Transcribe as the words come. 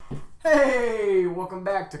Hey, welcome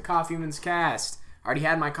back to Coffee Man's Cast. I already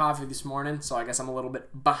had my coffee this morning, so I guess I'm a little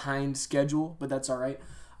bit behind schedule, but that's all right.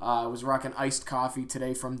 I was rocking iced coffee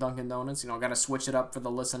today from Dunkin' Donuts. I got to switch it up for the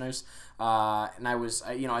listeners. And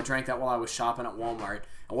I drank that while I was shopping at Walmart.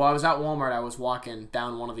 And while I was at Walmart, I was walking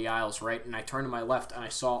down one of the aisles, right? And I turned to my left, and I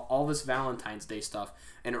saw all this Valentine's Day stuff.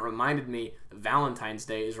 And it reminded me that Valentine's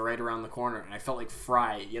Day is right around the corner. And I felt like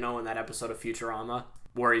Fry, in that episode of Futurama,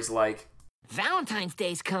 where he's like, Valentine's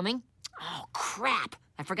Day's coming. Oh, crap.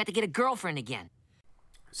 I forgot to get a girlfriend again.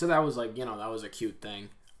 So that was that was a cute thing.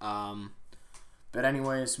 But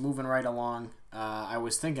anyways, moving right along, I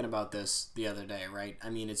was thinking about this the other day, right?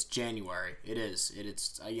 I mean, it's January. It is.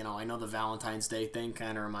 I know the Valentine's Day thing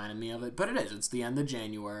kind of reminded me of it, but it is. It's the end of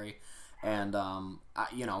January. And,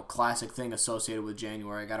 classic thing associated with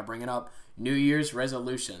January, I got to bring it up. New Year's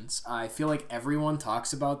resolutions. I feel like everyone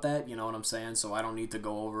talks about that, you know what I'm saying? So I don't need to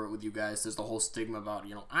go over it with you guys. There's the whole stigma about,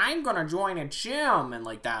 I'm going to join a gym, and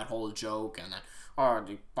like that whole joke, and then,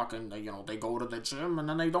 they fucking, they go to the gym, and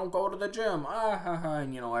then they don't go to the gym,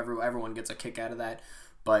 and, everyone gets a kick out of that.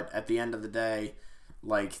 But at the end of the day,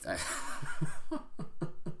 like,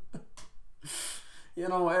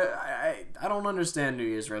 I don't understand New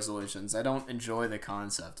Year's resolutions. I don't enjoy the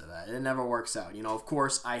concept of that. It never works out. Of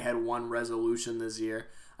course, I had one resolution this year.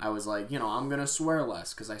 I was like, I'm going to swear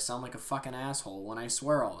less because I sound like a fucking asshole when I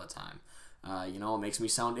swear all the time. It makes me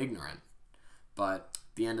sound ignorant. But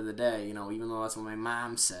at the end of the day, even though that's what my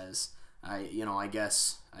mom says, I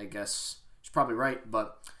guess she's probably right.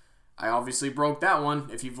 But I obviously broke that one.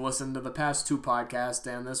 If you've listened to the past two podcasts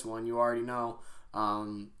and this one, you already know.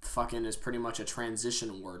 Fucking is pretty much a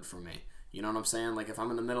transition word for me. You know what I'm saying? Like, if I'm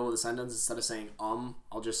in the middle of the sentence, instead of saying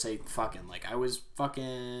I'll just say fucking. Like, I was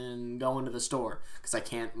fucking going to the store. Because I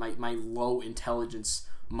can't, my low intelligence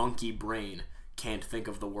monkey brain can't think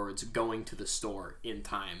of the words going to the store in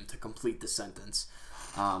time to complete the sentence.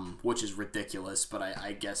 Which is ridiculous, but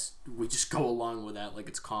I guess we just go along with that like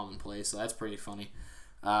it's commonplace. So that's pretty funny.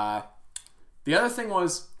 The other thing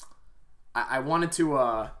was, I wanted to,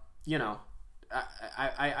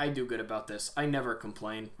 I do good about this. I never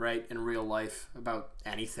complain, right, in real life about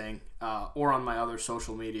anything, or on my other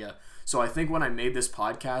social media. So I think when I made this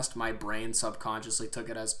podcast, my brain subconsciously took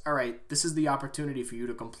it as, all right, this is the opportunity for you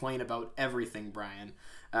to complain about everything, Brian.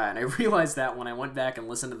 And I realized that when I went back and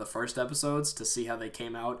listened to the first episodes to see how they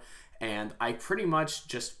came out, and I pretty much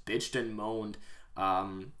just bitched and moaned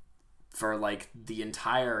for, like, the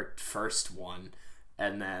entire first one.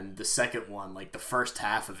 And then the second one, like the first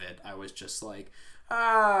half of it, I was just like,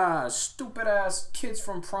 stupid ass kids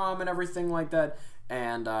from prom and everything like that.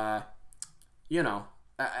 And, I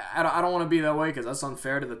don't want to be that way because that's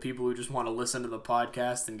unfair to the people who just want to listen to the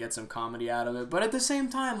podcast and get some comedy out of it. But at the same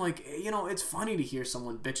time, like, it's funny to hear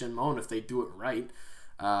someone bitch and moan if they do it right.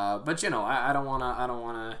 But, I don't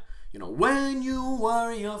want to, when you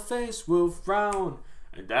worry, your face will frown.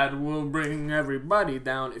 And that will bring everybody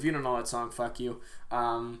down. If you don't know that song, fuck you.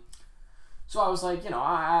 So I was like,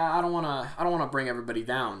 I don't want to bring everybody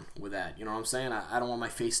down with that. You know what I'm saying? I don't want my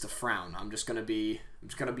face to frown. I'm just gonna be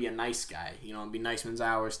a nice guy. Be nice man's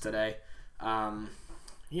hours today. And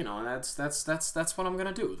that's what I'm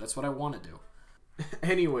gonna do. That's what I want to do.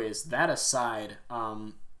 Anyways, that aside,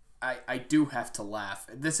 I do have to laugh.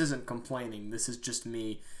 This isn't complaining. This is just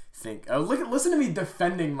me listen to me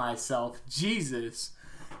defending myself. Jesus.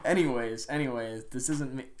 Anyways, this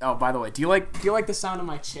isn't me. Oh, by the way, do you like the sound of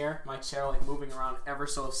my chair? My chair, like, moving around ever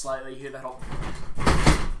so slightly. You hear that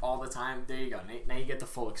all the time. There you go. Now you get the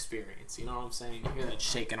full experience. You know what I'm saying? You hear that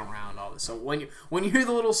shaking around all this. So when you hear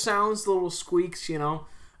the little sounds, the little squeaks, I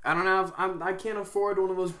can't afford one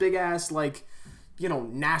of those big ass, like,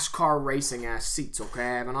 NASCAR racing ass seats. Okay,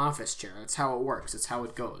 I have an office chair. That's how it works. That's how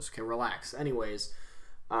it goes. Okay, relax. Anyways.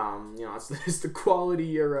 It's the quality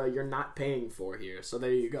you're not paying for here. So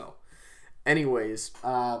there you go. Anyways,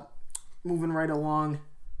 moving right along.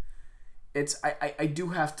 I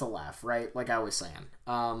do have to laugh, right? Like I was saying.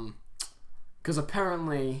 Because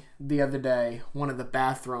apparently the other day, one of the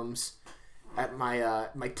bathrooms at my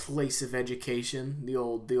my place of education, the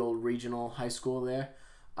old regional high school there,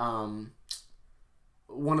 one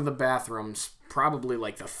of the bathrooms, probably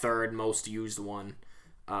like the third most used one,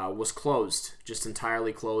 was closed, just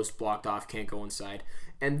entirely closed, blocked off, can't go inside.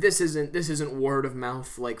 And this isn't word of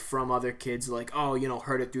mouth, like, from other kids, like,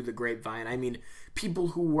 heard it through the grapevine. I mean, people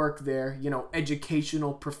who work there,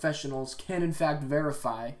 educational professionals can in fact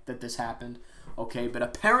verify that this happened. Okay, but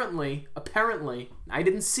apparently, I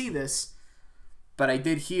didn't see this, but I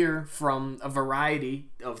did hear from a variety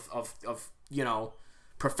of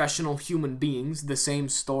professional human beings the same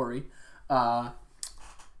story.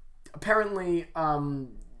 Apparently,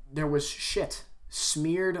 there was shit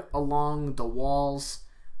smeared along the walls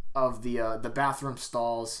of the bathroom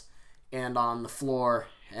stalls and on the floor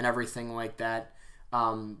and everything like that.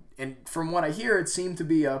 And from what I hear, it seemed to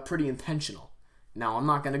be pretty intentional. Now, I'm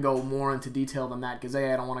not going to go more into detail than that because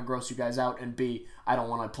A, I don't want to gross you guys out, and B, I don't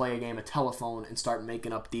want to play a game of telephone and start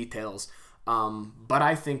making up details. But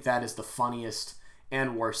I think that is the funniest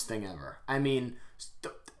and worst thing ever. I mean,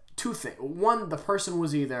 two things. One, the person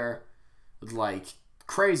was either, like,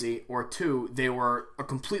 crazy, or two, they were a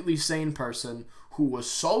completely sane person who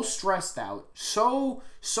was so stressed out, so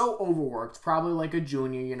overworked, probably like a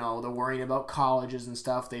junior, you know, they're worrying about colleges and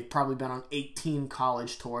stuff. They've probably been on 18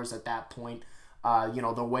 college tours at that point. You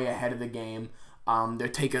know, they're way ahead of the game. They're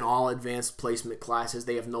taking all advanced placement classes.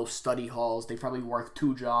 They have no study halls. They probably work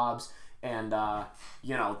 2 jobs. And,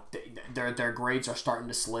 you know, their grades are starting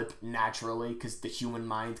to slip naturally because the human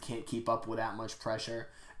mind can't keep up with that much pressure.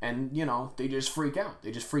 And, you know, they just freak out. They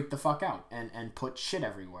just freak the fuck out and put shit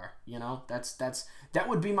everywhere. You know, that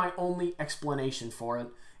would be my only explanation for it.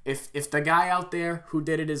 If the guy out there who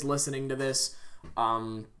did it is listening to this,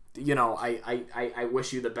 you know, I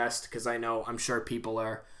wish you the best because I'm sure people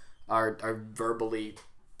are verbally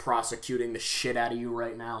prosecuting the shit out of you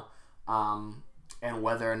right now. And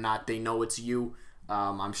whether or not they know it's you,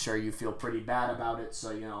 I'm sure you feel pretty bad about it. So,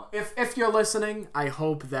 you know, if you're listening, I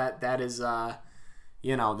hope that is,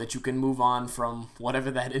 you know, that you can move on from whatever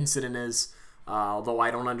that incident is. Although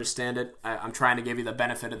I don't understand it, I'm trying to give you the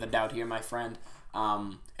benefit of the doubt here, my friend.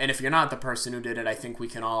 And if you're not the person who did it, I think we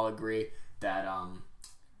can all agree that,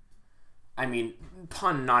 I mean,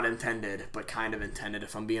 pun not intended, but kind of intended,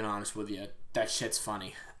 if I'm being honest with you. That shit's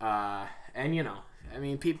funny. And, you know, I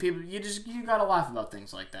mean, people, you gotta laugh about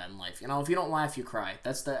things like that in life. You know, if you don't laugh, you cry.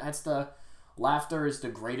 That's the laughter is the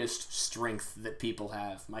greatest strength that people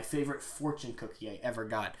have. My favorite fortune cookie I ever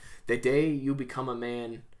got. The day you become a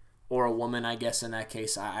man, or a woman, I guess in that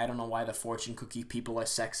case. I don't know why the fortune cookie people are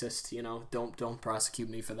sexist. You know, don't prosecute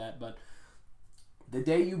me for that. But the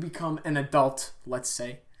day you become an adult, let's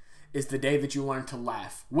say, is the day that you learn to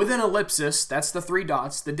laugh. With an ellipsis, that's the 3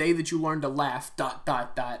 dots. The day that you learn to laugh, ...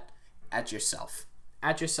 at yourself.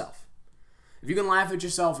 At yourself. If you can laugh at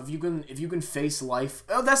yourself, if you can face life.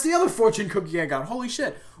 Oh, that's the other fortune cookie I got. Holy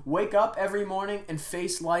shit. Wake up every morning and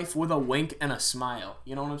face life with a wink and a smile.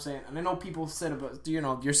 You know what I'm saying? And I know people said about, you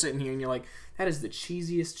know, you're sitting here and you're like, that is the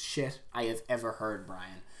cheesiest shit I have ever heard,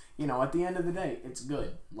 Brian. You know, at the end of the day, it's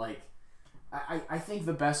good. Like, I think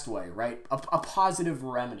the best way, right? A positive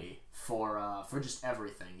remedy for just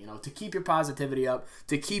everything, you know, to keep your positivity up,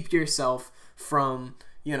 to keep yourself from,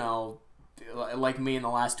 you know, like me in the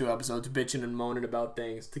last 2 episodes, bitching and moaning about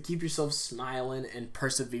things, to keep yourself smiling and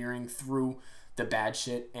persevering through the bad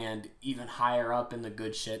shit and even higher up in the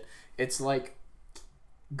good shit. It's like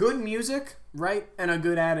good music, right? And a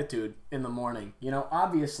good attitude in the morning. You know,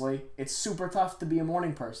 obviously, it's super tough to be a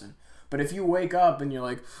morning person. But if you wake up and you're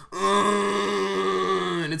like,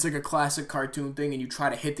 and it's like a classic cartoon thing, and you try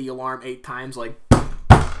to hit the alarm 8 times, like,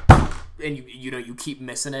 and you keep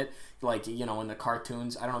missing it, like, you know, in the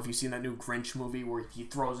cartoons. I don't know if you've seen that new Grinch movie where he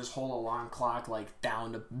throws his whole alarm clock, like,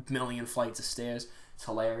 down a million flights of stairs. It's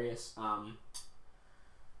hilarious.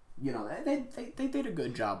 You know, they did a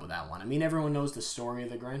good job with that one. I mean, everyone knows the story of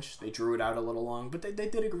the Grinch. They drew it out a little long, but they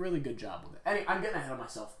did a really good job with it. Anyway, I'm getting ahead of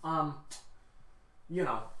myself. You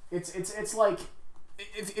know, it's like,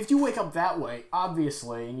 if you wake up that way,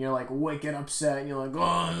 obviously, and you're like waking upset, and you're like, oh,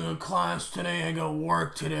 I got class today, I got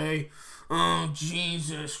work today, oh,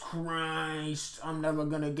 Jesus Christ, I'm never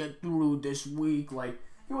gonna get through this week. Like,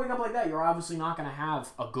 if you wake up like that, you're obviously not gonna have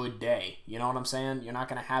a good day. You know what I'm saying? You're not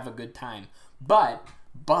gonna have a good time. But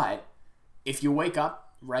if you wake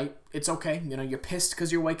up, right, it's okay. You know, you're pissed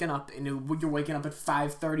because you're waking up, and you're waking up at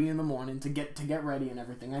 5:30 in the morning to get ready and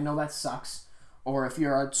everything. I know that sucks. Or if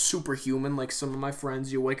you're a superhuman, like some of my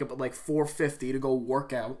friends, you wake up at like 4:50 to go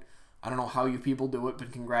work out. I don't know how you people do it,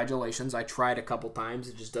 but congratulations. I tried a couple times.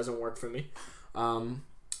 It just doesn't work for me. You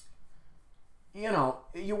know,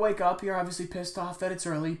 you wake up, you're obviously pissed off that it's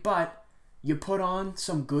early, but you put on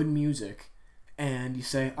some good music and you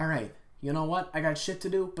say, all right, you know what? I got shit to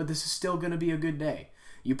do, but this is still going to be a good day.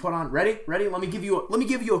 You put on, ready? Let me give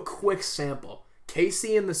you a quick sample.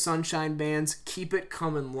 Casey and the Sunshine Band's Keep It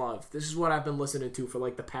Comin' Love. This is what I've been listening to for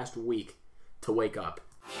like the past week to wake up.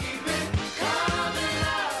 Keep it comin'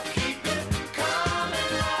 love, keep it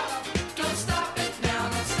comin' love. Don't stop it now,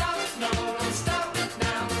 don't stop it, no, don't stop it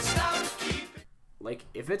now, don't stop it, keep it. Like,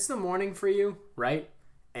 if it's the morning for you, right,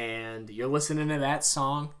 and you're listening to that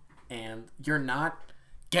song, and you're not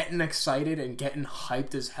getting excited and getting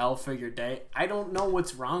hyped as hell for your day, I don't know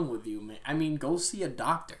what's wrong with you, man. I mean, go see a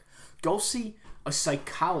doctor. Go see a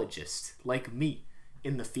psychologist like me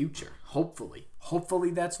in the future. Hopefully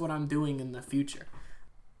that's what I'm doing in the future.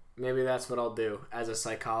 Maybe that's what I'll do as a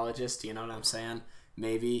psychologist, you know what I'm saying?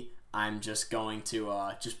 Maybe I'm just going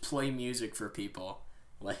to just play music for people.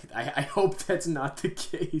 Like, I hope that's not the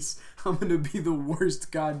case. I'm going to be the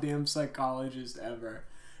worst goddamn psychologist ever.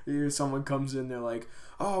 Someone comes in, they're like,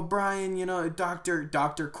 oh, Brian, you know, Dr.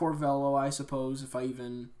 Corvello, I suppose, if I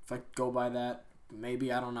go by that.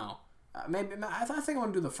 Maybe, I don't know. Maybe I think I'm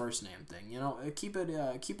going to do the first name thing, you know? Keep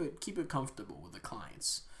it comfortable with the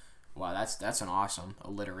clients. Wow, that's an awesome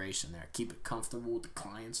alliteration there. Keep it comfortable with the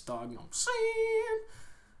clients, dog. You know what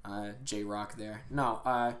I'm saying? J-Rock there. No,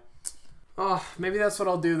 maybe that's what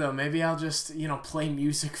I'll do, though. Maybe I'll just, play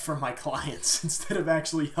music for my clients instead of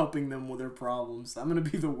actually helping them with their problems. I'm going to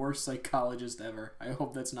be the worst psychologist ever. I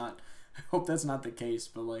hope that's not the case,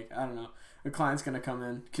 but, I don't know. A client's going to come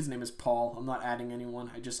in. His name is Paul. I'm not adding anyone.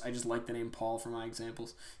 I just like the name Paul for my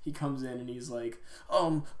examples. He comes in and he's like,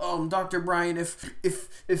 Dr. Brian, if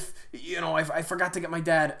I forgot to get my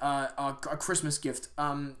dad a Christmas gift,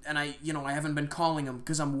 and I haven't been calling him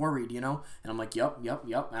because I'm worried, And I'm like, yup.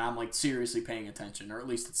 And I'm like seriously paying attention, or at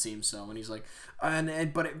least it seems so. And he's like,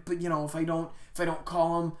 but if I don't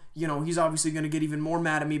call him, he's obviously going to get even more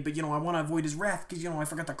mad at me, but I want to avoid his wrath because I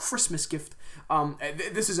forgot the Christmas gift.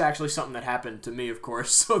 This is actually something that happened to me, of course,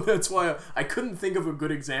 so that's why I couldn't think of a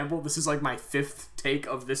good example. This is like my 5th take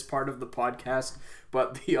of this part of the podcast,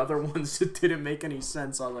 but the other ones didn't make any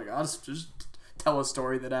sense. I was like, I'll just tell a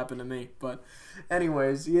story that happened to me. But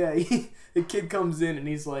anyways, yeah, the kid comes in and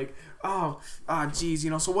he's like, geez,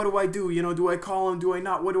 so what do I do? Do I call him? Do I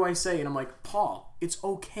not? What do I say? And I'm like, Paul, it's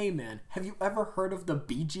okay, man. Have you ever heard of the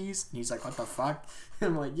Bee Gees? And he's like, what the fuck?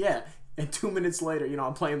 And I'm like, yeah. And 2 minutes later,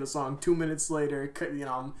 I'm playing the song. 2 minutes later,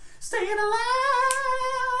 I'm staying alive.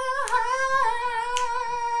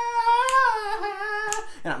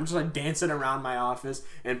 And I'm just dancing around my office.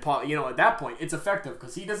 And Paul, at that point, it's effective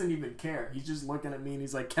because he doesn't even care. He's just looking at me and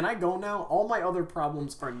he's like, can I go now? All my other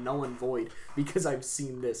problems are null and void because I've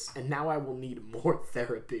seen this. And now I will need more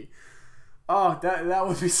therapy. Oh, that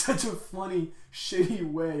would be such a funny,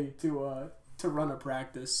 shitty way to run a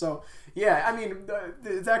practice. So yeah, I mean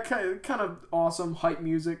that kind of awesome hype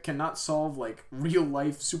music cannot solve real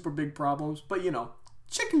life super big problems, but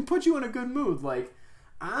shit can put you in a good mood.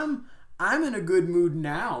 I'm in a good mood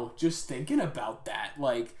now just thinking about that,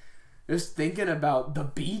 just thinking about the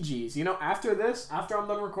Bee Gees. After I'm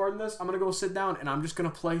done recording this, I'm gonna go sit down and I'm just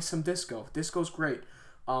gonna play some disco's great.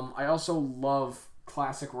 I also love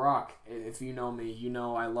classic rock. If you know me,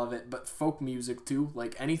 I love it. But folk music too,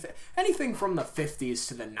 anything from the 50s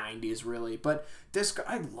to the 90s, really. But disco,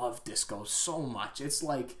 I love disco so much. It's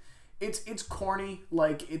it's corny,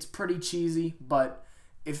 it's pretty cheesy. But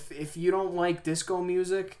if you don't like disco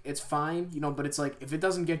music, it's fine, But it's if it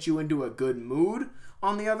doesn't get you into a good mood.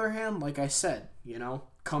 On the other hand, like I said,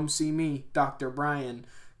 come see me, Dr. Brian,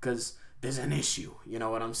 because there's an issue. You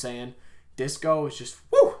know what I'm saying? Disco is just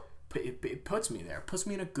woo. It puts me there. It puts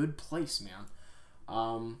me in a good place, man.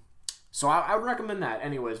 So I would recommend that.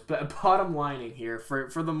 Anyways, but bottom lining here,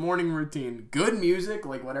 for the morning routine, good music,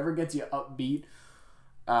 whatever gets you upbeat,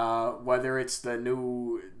 whether it's the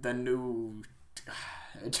new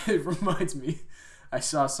it reminds me, I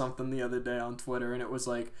saw something the other day on Twitter, and it was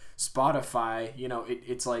Spotify,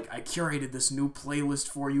 it's I curated this new playlist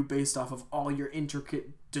for you based off of all your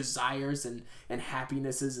intricate desires and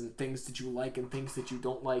happinesses and things that you like and things that you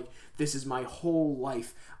don't like. This is my whole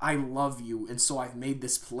life. I love you, and so I've made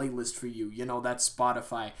this playlist for you. That's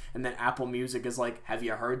Spotify. And then Apple Music is have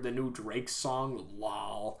you heard the new Drake song?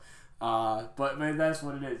 Lol. But that's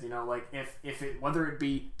what it is, if it, whether it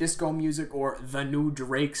be disco music or the new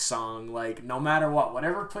Drake song, no matter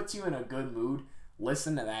whatever puts you in a good mood,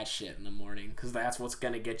 listen to that shit in the morning, because that's what's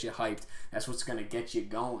gonna get you hyped. That's what's gonna get you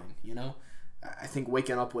going, I think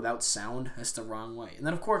waking up without sound, that's the wrong way. And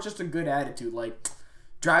then of course, just a good attitude,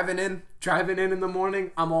 driving in the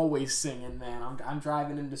morning, I'm always singing, man. I'm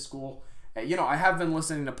driving into school. I have been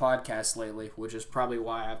listening to podcasts lately, which is probably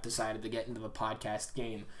why I've decided to get into the podcast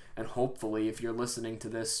game. And hopefully, if you're listening to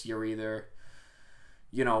this, you're either,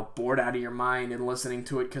 bored out of your mind and listening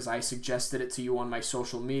to it because I suggested it to you on my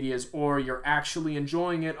social medias, or you're actually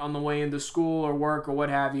enjoying it on the way into school or work or what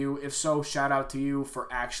have you. If so, shout out to you for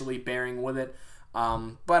actually bearing with it.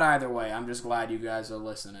 But either way, I'm just glad you guys are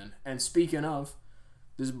listening. And speaking of,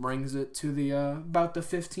 this brings it to the about the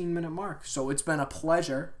 15-minute mark. So it's been a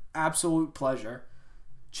pleasure, absolute pleasure,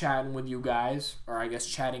 chatting with you guys, or I guess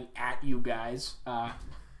chatting at you guys.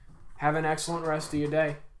 Have an excellent rest of your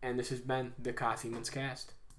day, and this has been the Coffee Man's Cast.